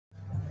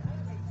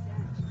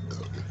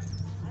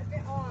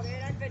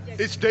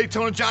It's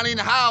Daytona Johnny in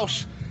the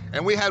house,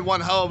 and we had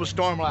one hell of a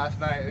storm last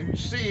night. And you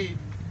see,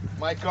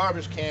 my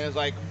garbage can is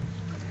like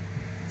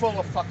full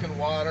of fucking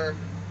water,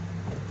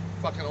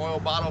 fucking oil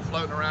bottle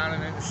floating around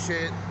in it and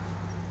shit.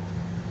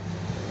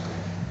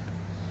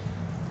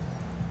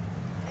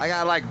 I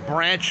got like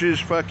branches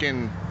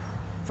fucking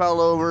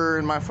fell over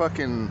in my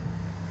fucking.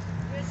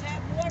 Just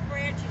have more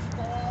branches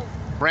fall.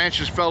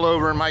 Branches fell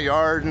over in my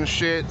yard and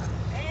shit.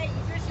 Hey,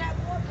 you just have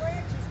more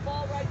branches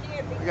fall right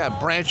there. I got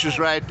branches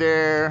right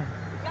there.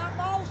 You got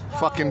moles,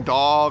 Fucking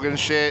dog and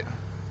shit.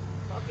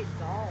 Fucking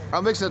dog.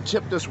 I'm fixing to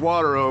tip this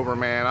water over,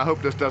 man. I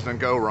hope this doesn't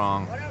go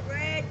wrong. What up,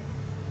 Red?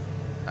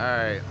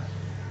 Alright.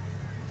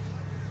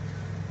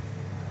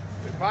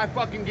 If I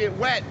fucking get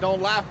wet,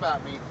 don't laugh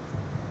at me.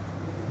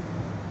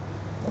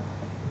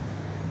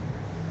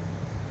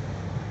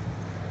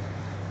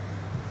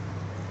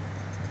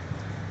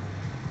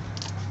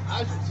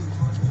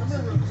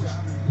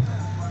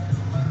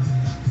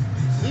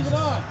 Leave it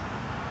on.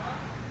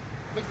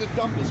 I'm going to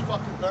dump this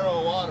fucking barrel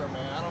of water,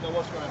 man. I don't know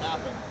what's going to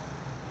happen.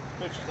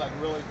 Pitch is like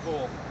really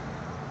cool.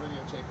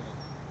 Videotaping it.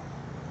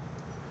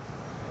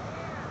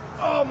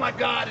 Oh my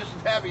god, this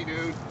is heavy,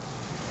 dude.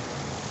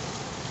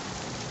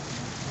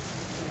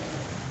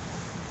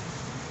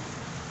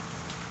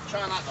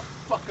 Try not to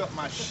fuck up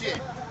my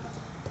shit.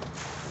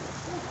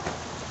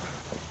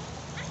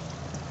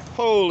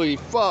 Holy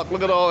fuck,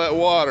 look at all that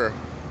water.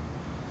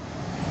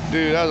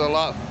 Dude, that's a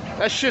lot.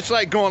 That shit's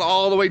like going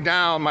all the way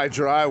down my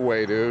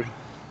driveway, dude.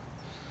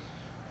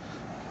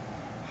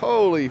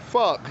 Holy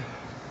fuck.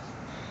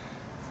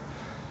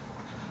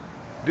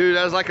 Dude,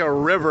 that's like a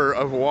river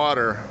of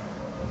water.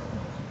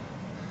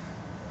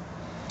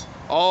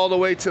 All the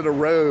way to the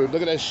road.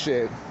 Look at that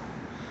shit.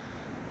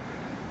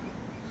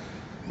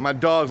 My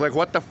dog's like,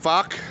 what the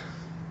fuck?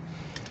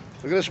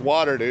 Look at this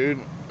water, dude.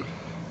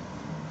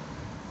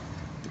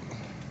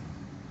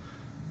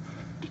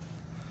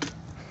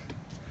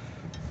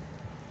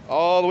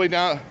 All the way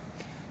down.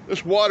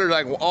 This water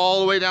like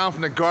all the way down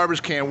from the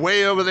garbage can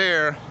way over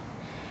there,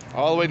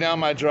 all the way down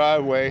my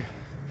driveway,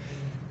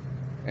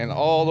 and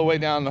all the way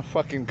down the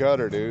fucking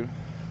gutter, dude.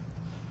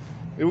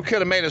 We could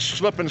have made a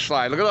slip and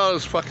slide. Look at all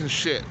this fucking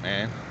shit,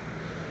 man.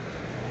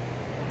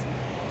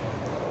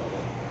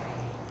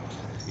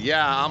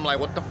 Yeah, I'm like,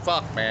 what the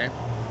fuck, man?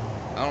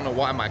 I don't know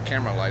why my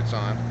camera light's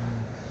on.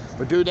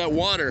 But dude, that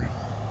water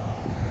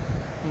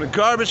from the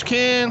garbage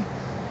can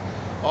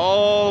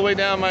all the way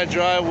down my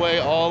driveway,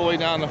 all the way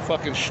down the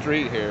fucking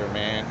street here,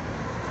 man.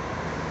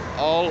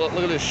 Look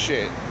at this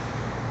shit.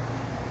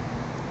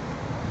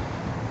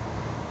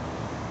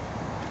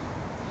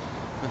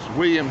 It's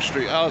William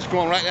Street. Oh, it's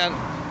going right down.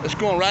 It's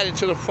going right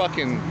into the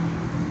fucking.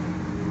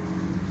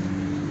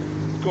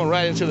 It's going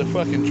right into the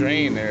fucking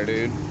drain there,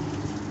 dude.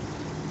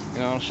 You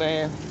know what I'm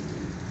saying?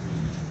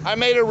 I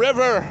made a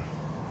river.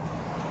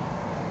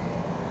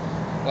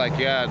 Like,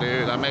 yeah,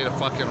 dude, I made a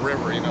fucking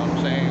river. You know what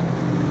I'm saying?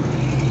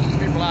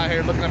 People out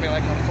here looking at me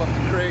like I'm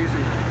fucking crazy. Is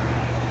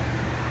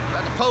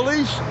that the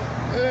police?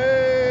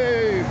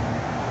 Hey!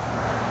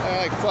 They're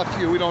like, fuck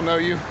you, we don't know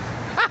you.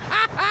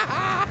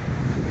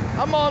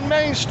 I'm on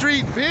Main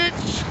Street,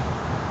 bitch!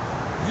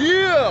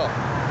 Yeah!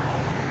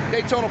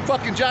 Daytona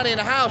fucking Johnny in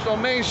the house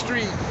on Main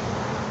Street.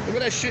 Look what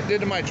that shit did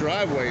to my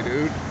driveway,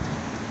 dude.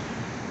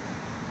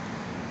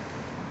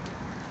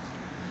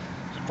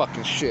 It's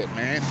fucking shit,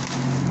 man.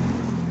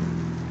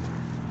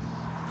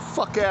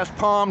 Fuck ass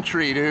palm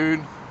tree,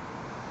 dude.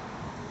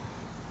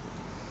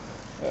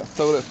 Yeah,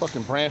 throw that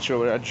fucking branch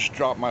over there. I just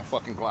dropped my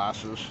fucking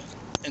glasses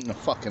in the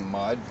fucking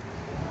mud.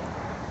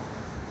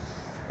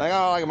 I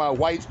got like my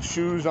white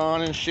shoes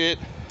on and shit.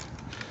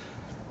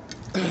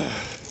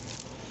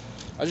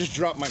 I just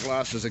dropped my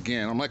glasses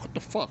again. I'm like, what the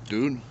fuck,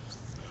 dude?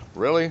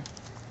 Really?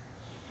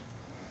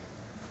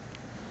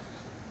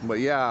 But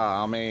yeah,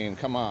 I mean,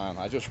 come on.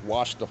 I just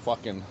washed the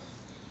fucking.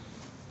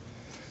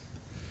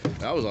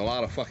 That was a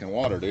lot of fucking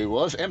water, dude.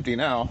 Well, it's empty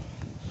now.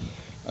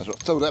 I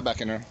just throw that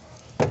back in there.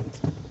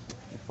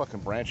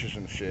 Fucking branches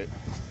and shit.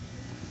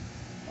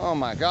 Oh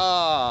my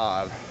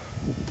god.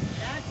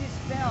 That just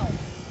fell.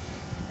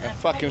 That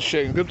fucking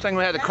shit. Good thing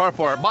we had the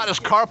carport. I bought this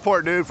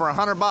carport, dude, for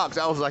 $100.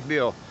 That was like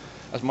deal.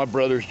 That's my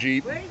brother's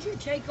Jeep. Where did you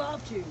take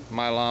off to?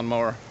 My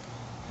lawnmower.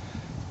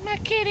 My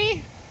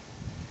kitty.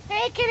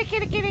 Hey, kitty,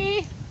 kitty,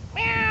 kitty.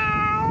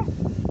 Meow.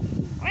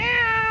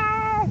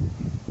 Meow.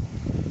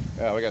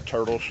 Yeah, we got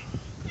turtles.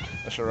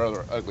 That's a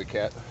rather ugly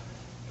cat.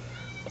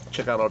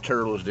 Check out our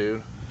turtles,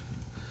 dude.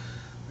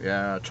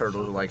 Yeah,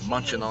 turtles are like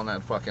munching on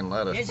that fucking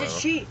lettuce,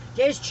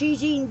 There's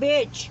cheese-eating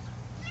bitch.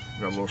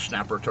 Got a little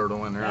snapper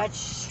turtle in there. That's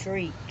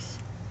Streaks.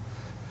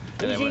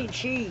 And He's eating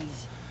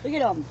cheese. Look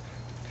at him.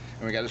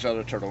 And we got this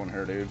other turtle in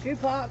here, dude.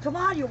 Come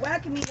on, you're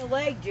whacking me in the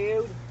leg,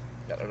 dude.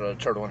 Got another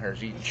turtle in here.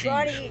 He's eating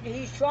cheese.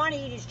 He's trying to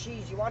eat his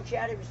cheese. He wants you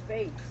out of his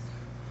face.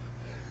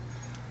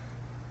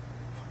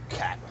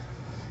 Cat.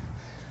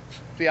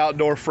 The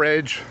outdoor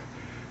fridge.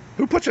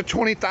 Who puts a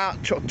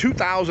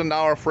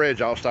 $2,000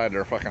 fridge outside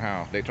their fucking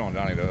house? Daytona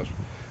Johnny does.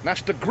 And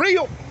that's the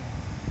grill.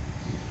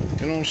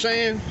 You know what I'm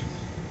saying?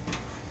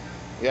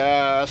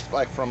 Yeah, that's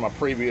like from a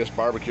previous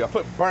barbecue. I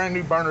put brand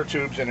new burner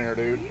tubes in there,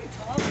 dude. Who are you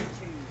talking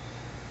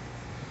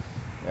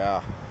to?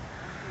 Yeah.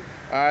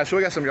 Alright, so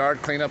we got some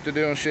yard cleanup to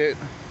do and shit.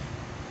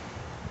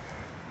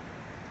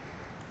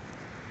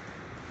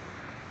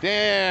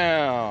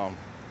 Damn.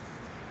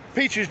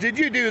 Peaches, did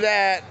you do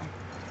that?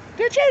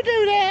 Did you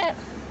do that?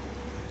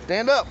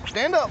 Stand up.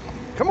 Stand up.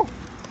 Come on.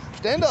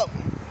 Stand up.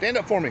 Stand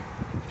up for me.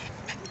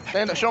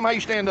 Stand up. Show them how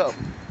you stand up.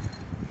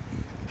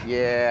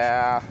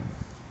 Yeah.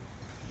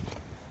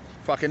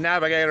 Fucking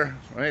navigator.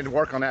 I need to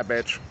work on that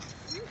bitch.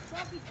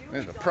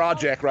 There's a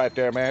project right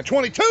there, man.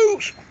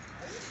 22s.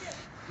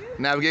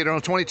 Navigator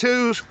on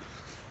 22s.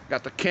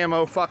 Got the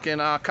camo fucking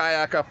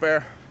kayak up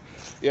there.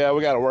 Yeah,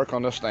 we got to work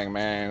on this thing,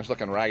 man. It's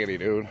looking raggedy,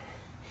 dude.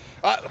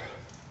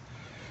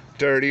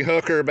 Dirty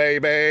Hooker,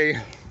 baby.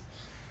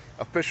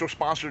 Official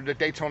sponsor of the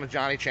Daytona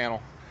Johnny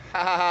channel. Ha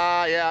ha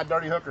ha, yeah,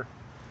 Dirty Hooker.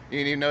 You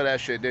didn't even know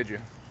that shit, did you?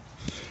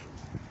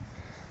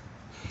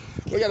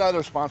 We got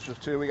other sponsors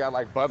too. We got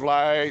like Bud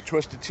Light,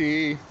 Twisted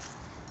Tea.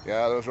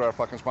 Yeah, those are our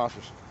fucking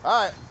sponsors.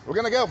 All right, we're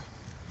gonna go.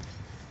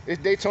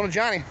 It's Daytona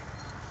Johnny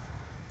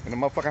in the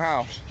motherfucking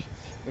house.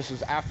 This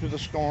is after the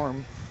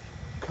storm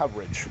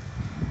coverage.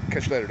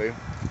 Catch you later, dude.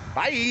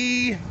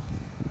 Bye.